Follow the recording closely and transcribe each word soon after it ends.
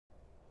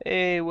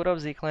Hey, what up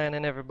Z-Clan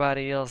and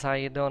everybody else, how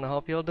you doing? I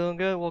hope you're all doing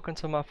good. Welcome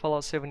to my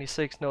Fallout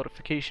 76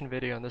 notification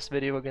video. In this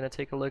video we're going to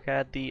take a look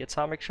at the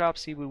Atomic Shop,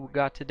 see what we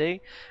got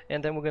today,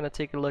 and then we're going to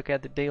take a look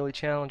at the daily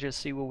challenges,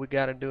 see what we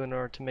got to do in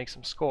order to make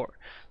some score.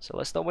 So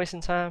let's not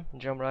wasting time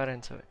and jump right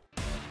into it.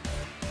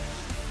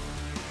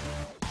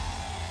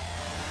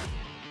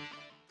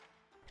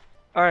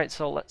 Alright,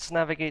 so let's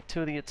navigate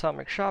to the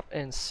Atomic Shop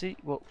and see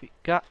what we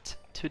got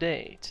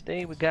today.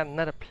 Today we got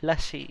another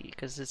plushie,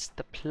 because it's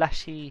the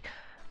plushie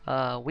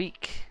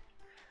week.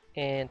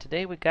 And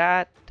today we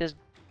got this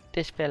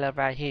fella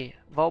right here,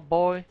 Vote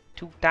Boy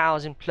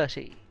 2000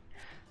 plushie.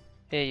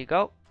 Here you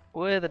go,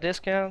 with a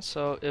discount,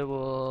 so it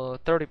will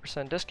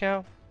 30%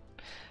 discount,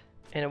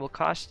 and it will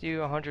cost you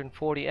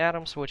 140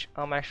 atoms, which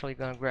I'm actually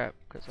gonna grab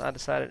because I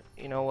decided,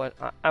 you know what,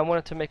 I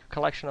wanted to make a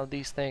collection of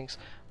these things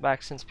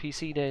back since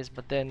PC days,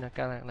 but then I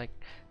kind of like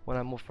when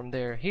I moved from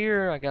there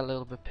here, I got a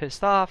little bit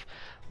pissed off,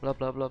 blah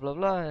blah blah blah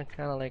blah, and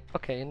kind of like,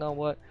 okay, you know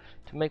what,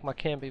 to make my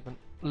camp even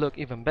look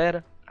even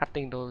better, I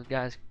think those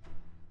guys,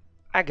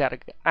 I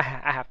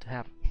have to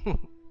have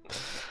them.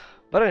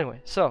 But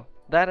anyway, so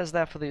that is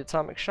that for the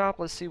Atomic Shop.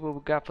 Let's see what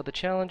we got for the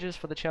challenges.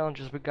 For the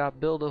challenges, we got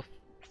build a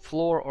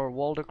floor or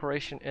wall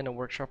decoration in a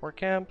workshop or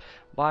camp,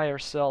 buy or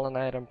sell an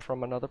item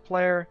from another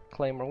player,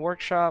 claim a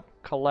workshop,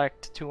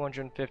 collect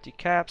 250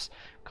 caps,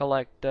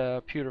 collect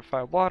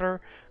purified water,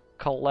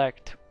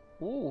 collect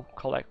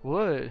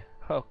wood.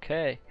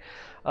 Okay.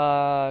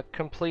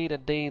 Complete a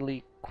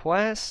daily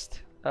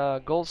quest.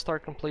 Gold star,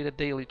 complete a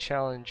daily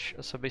challenge,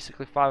 so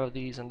basically 5 of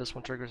these, and this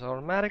one triggers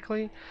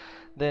automatically.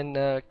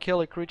 Then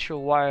kill a creature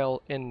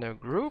while in a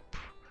group,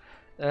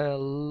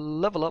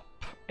 level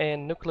up,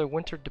 and nuclear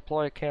winter,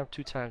 deploy a camp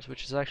 2 times,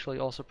 which is actually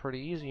also pretty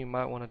easy. You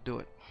might want to do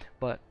it,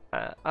 but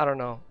I don't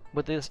know,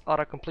 with this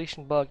auto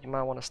completion bug you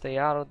might want to stay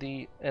out of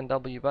the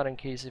NW button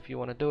case if you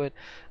want to do it.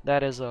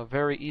 That is a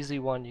very easy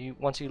one.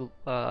 Once you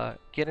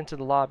get into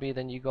the lobby,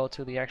 then you go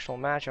to the actual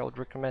match. I would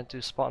recommend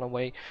to spawn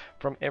away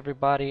from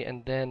everybody,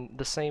 and then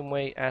the same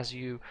way as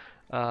you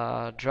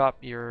drop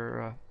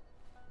your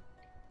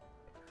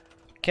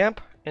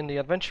camp in the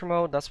adventure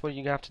mode, that's what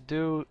you have to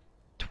do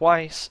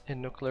twice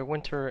in nuclear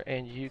winter,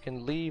 and you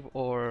can leave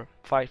or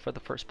fight for the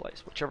first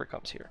place, whichever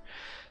comes here.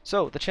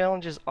 So the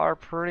challenges are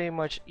pretty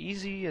much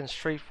easy and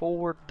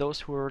straightforward. Those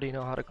who already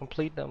know how to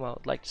complete them, I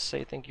would like to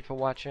say thank you for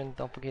watching.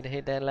 Don't forget to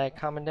hit that like,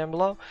 comment down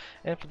below,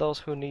 and for those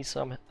who need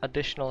some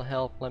additional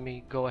help, let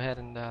me go ahead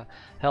and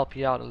help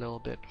you out a little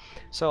bit.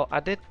 So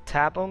I did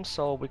tab them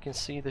so we can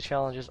see the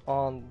challenges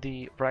on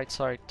the right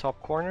side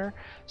top corner.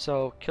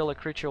 So kill a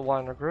creature while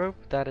in a group,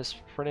 that is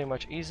pretty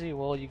much easy.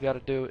 All you got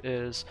to do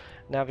is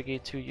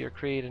navigate to your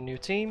create a new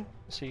team.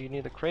 So you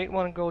need to create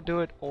one and go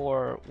do it,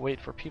 or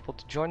wait for people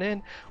to join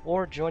in,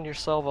 or join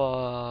yourself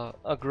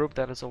a group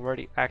that is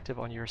already active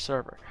on your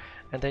server,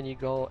 and then you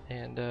go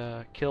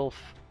and kill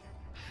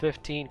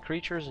 15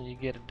 creatures and you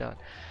get it done.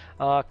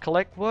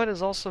 Collect wood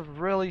is also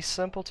really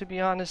simple, to be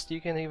honest.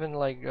 You can even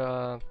like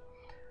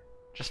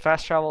just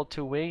fast travel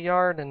to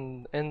Wayyard,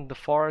 and in the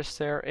forest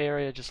there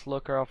area just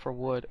look out for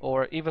wood,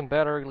 or even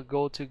better,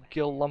 go to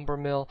Guild Lumber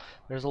Mill.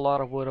 There's a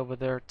lot of wood over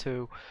there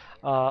too.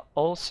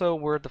 Also,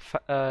 where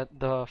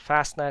the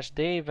Fast Snatch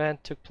Day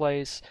event took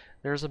place,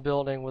 there's a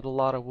building with a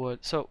lot of wood.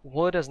 So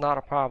wood is not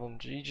a problem.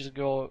 You just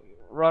go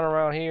run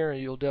around here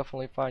and you'll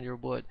definitely find your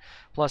wood.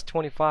 Plus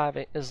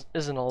 25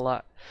 isn't a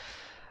lot.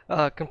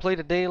 Complete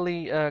a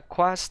daily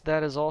quest.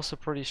 That is also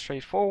pretty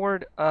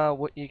straightforward.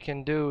 What you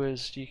can do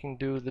is you can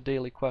do the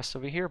daily quest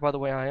over here. By the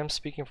way, I am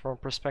speaking from a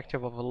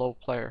perspective of a low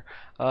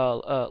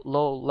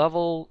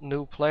level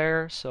new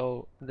player,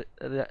 so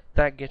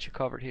that gets you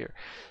covered here.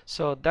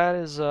 So that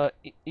is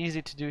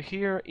easy to do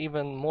here.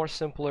 Even more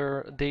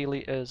simpler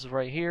daily is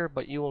right here,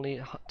 but you will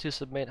need to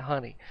submit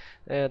honey.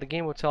 The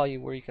game will tell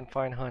you where you can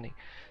find honey.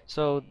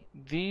 So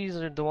these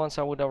are the ones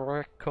I would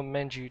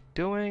recommend you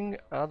doing.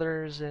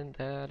 Others than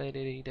that,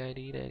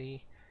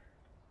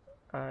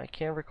 I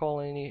can't recall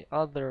any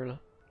other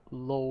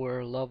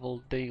lower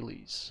level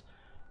dailies.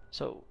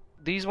 So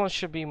these ones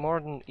should be more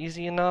than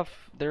easy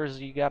enough.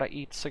 You gotta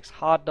eat 6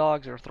 hot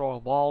dogs or throw a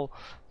ball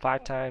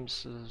 5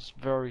 times. Is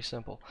very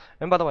simple.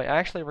 And by the way, I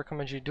actually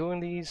recommend you doing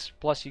these.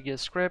 Plus you get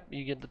script,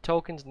 you get the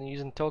tokens, and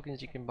using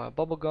tokens you can buy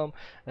bubblegum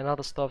and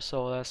other stuff,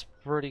 so that's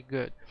pretty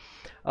good.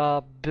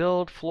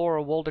 Build floor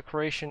or wall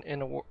decoration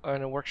in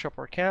a workshop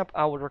or camp.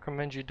 I would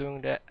recommend you doing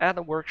that at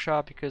a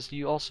workshop, because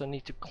you also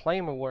need to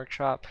claim a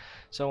workshop.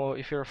 So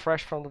if you're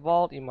fresh from the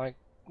vault, you might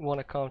want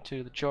to come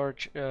to the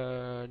George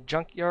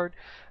junkyard,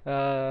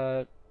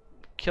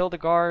 kill the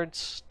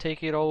guards,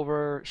 take it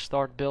over,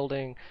 start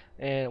building,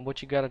 and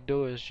what you gotta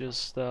do is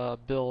just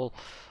build.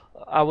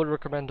 I would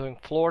recommend doing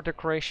floor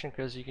decoration,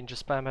 because you can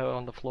just spam it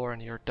on the floor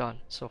and you're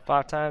done. So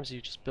 5 times you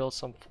just build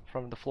some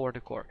from the floor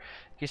decor.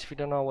 In case if you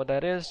don't know what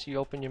that is, you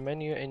open your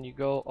menu and you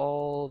go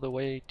all the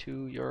way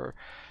to your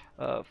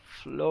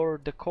floor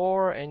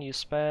decor, and you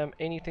spam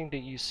anything that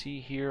you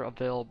see here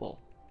available,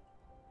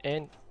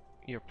 and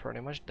you're pretty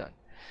much done.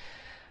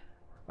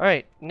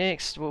 Alright,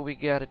 next what we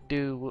gotta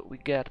do,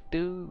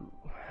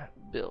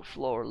 build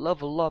floor,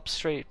 level up,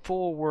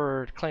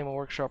 straightforward. Claim a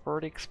workshop,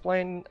 already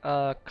explained.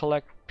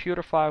 Collect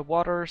purified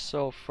water,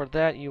 so for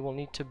that you will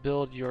need to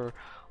build your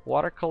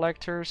water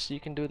collectors. You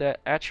can do that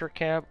at your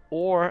camp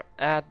or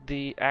at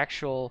the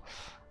actual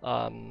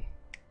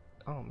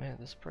oh man,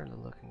 this is pretty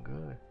looking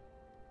good.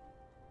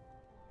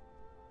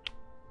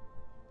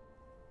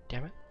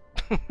 Damn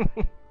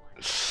it.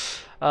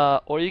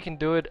 Or you can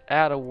do it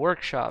at a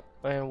workshop,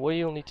 and what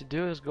you'll need to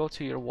do is go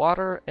to your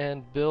water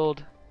and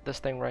build this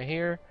thing right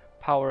here,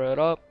 power it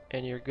up,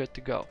 and you're good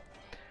to go.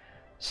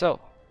 So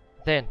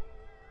then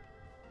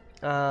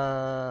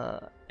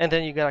and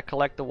then you gotta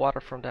collect the water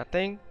from that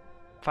thing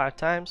 5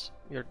 times,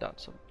 you're done.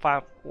 So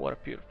 5 water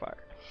purifier.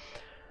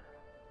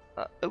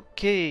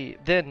 Okay,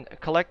 then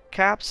collect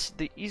caps.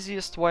 The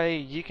easiest way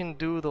you can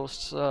do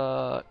those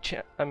the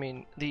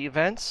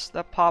events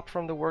that pop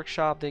from the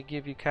workshop, they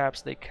give you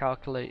caps, they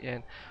calculate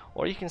in,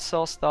 or you can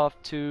sell stuff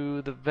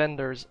to the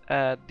vendors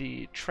at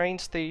the train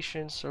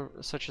stations,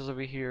 such as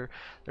over here.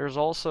 There's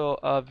also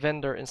a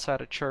vendor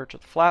inside a church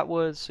with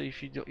Flatwoods, so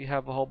if you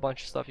have a whole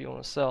bunch of stuff you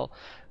want to sell,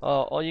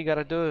 all you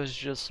gotta do is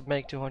just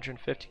make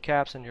 250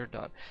 caps and you're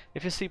done.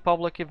 If you see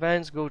public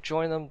events, go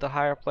join them. The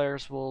higher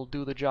players will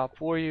do the job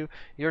for you.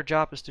 Your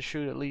job is to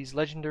shoot at least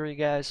legendary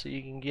guys so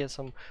you can get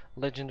some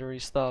legendary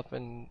stuff,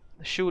 and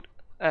shoot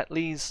at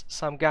least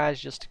some guys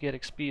just to get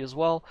XP as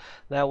well.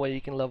 That way you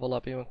can level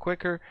up even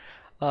quicker.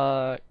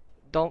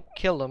 Don't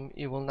kill them.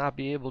 You will not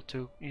be able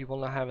to. You will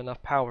not have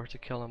enough power to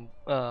kill them.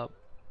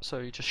 So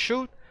you just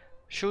shoot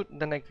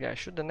the next guy,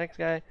 shoot the next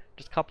guy,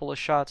 just a couple of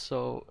shots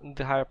so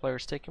the higher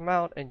players take him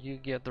out and you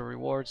get the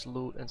rewards,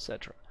 loot,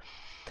 etc.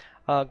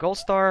 Gold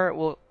Star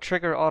will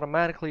trigger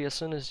automatically as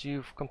soon as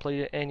you've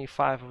completed any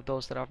 5 of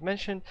those that I've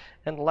mentioned.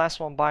 And the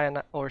last one, buy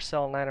or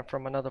sell an item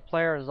from another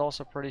player, is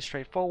also pretty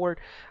straightforward.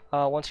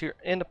 Once you're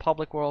in the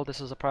public world, this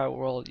is a private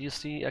world, you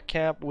see a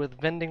camp with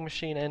vending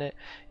machine in it.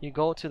 You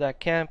go to that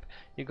camp,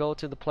 you go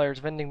to the player's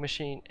vending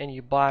machine, and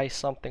you buy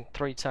something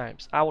 3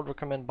 times. I would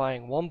recommend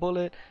buying 1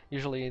 bullet.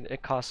 Usually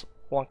it costs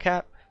 1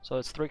 cap, so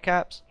it's 3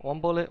 caps,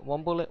 1 bullet,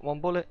 1 bullet, 1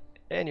 bullet,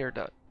 and you're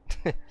done.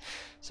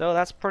 So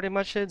that's pretty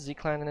much it.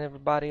 Z-Clan and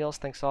everybody else,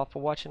 thanks all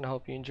for watching. I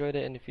hope you enjoyed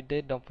it, and if you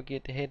did, don't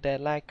forget to hit that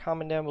like,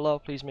 comment down below.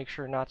 Please make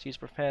sure not to use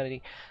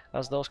profanity,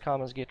 as those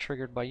comments get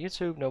triggered by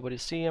YouTube. Nobody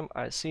see them,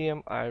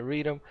 I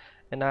read them,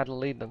 and I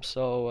delete them.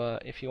 So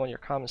if you want your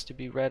comments to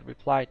be read,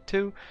 replied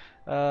to,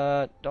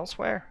 don't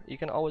swear. You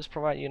can always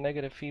provide your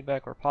negative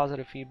feedback or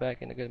positive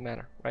feedback in a good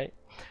manner, right?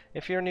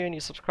 If you're new and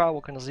you subscribe,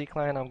 welcome to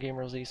Z-Clan. I'm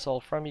Gamer Z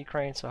Soul from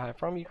Ukraine, so hi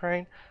from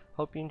Ukraine.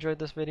 Hope you enjoyed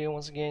this video.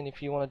 Once again,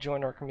 if you want to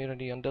join our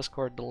community on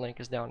Discord, the link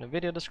is down in the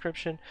video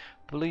description.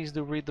 Please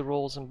do read the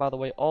rules, and by the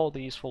way, all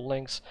the useful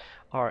links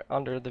are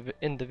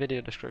in the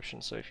video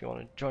description. So if you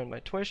want to join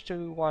my Twitch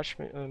to watch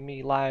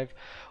me live,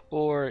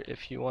 or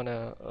if you want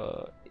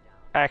to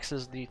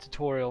access the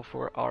tutorial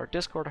for our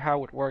Discord,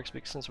 how it works,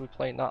 because since we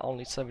play not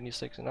only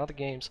 76 in other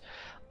games,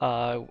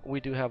 we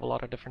do have a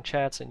lot of different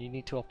chats, and you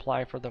need to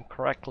apply for them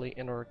correctly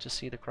in order to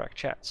see the correct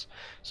chats.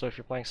 So if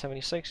you're playing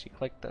 76, you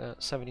click the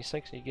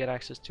 76 and you get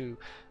access to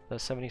the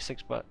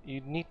 76, but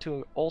you need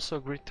to also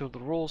agree to the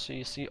rules so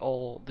you see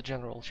all the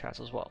general chats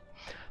as well.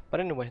 But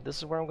anyway, this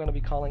is where I'm going to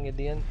be calling it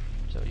the end.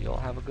 So you all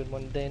have a good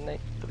one day and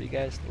night. Hope you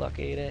guys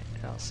lucky it,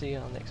 and I'll see you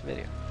on the next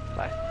video.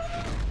 Bye.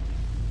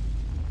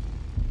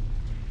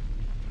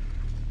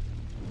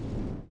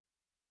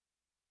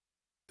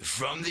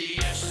 From the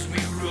ashes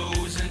we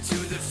rose, into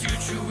the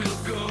future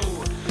we'll go.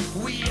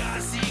 We are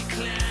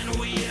Z-Clan,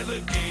 we have a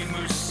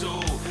gamer's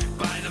soul.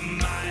 By the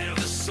might of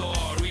the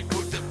sword, we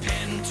put the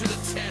pen to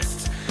the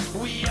test.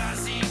 We are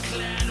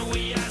Z-Clan,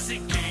 we are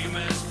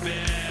Z-Gamers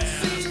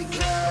best.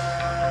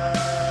 Z-Clan,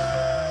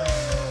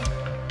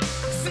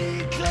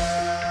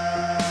 Z-Clan.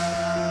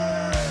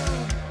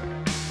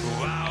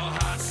 Our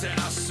hearts and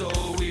our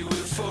soul, we will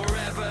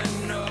forever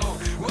know.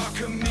 Our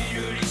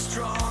community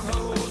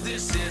stronghold,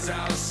 this is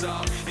our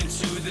song.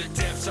 Into the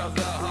depths of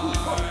the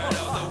heart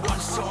of the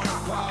ones torn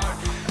apart.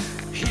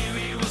 Here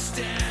we will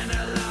stand,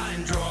 a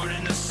line drawn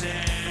in the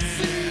sand.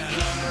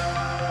 Z-Clan,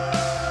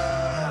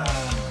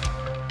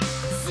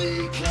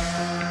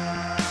 Z-Clan,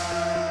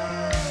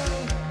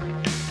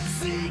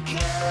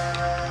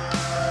 Z-Clan.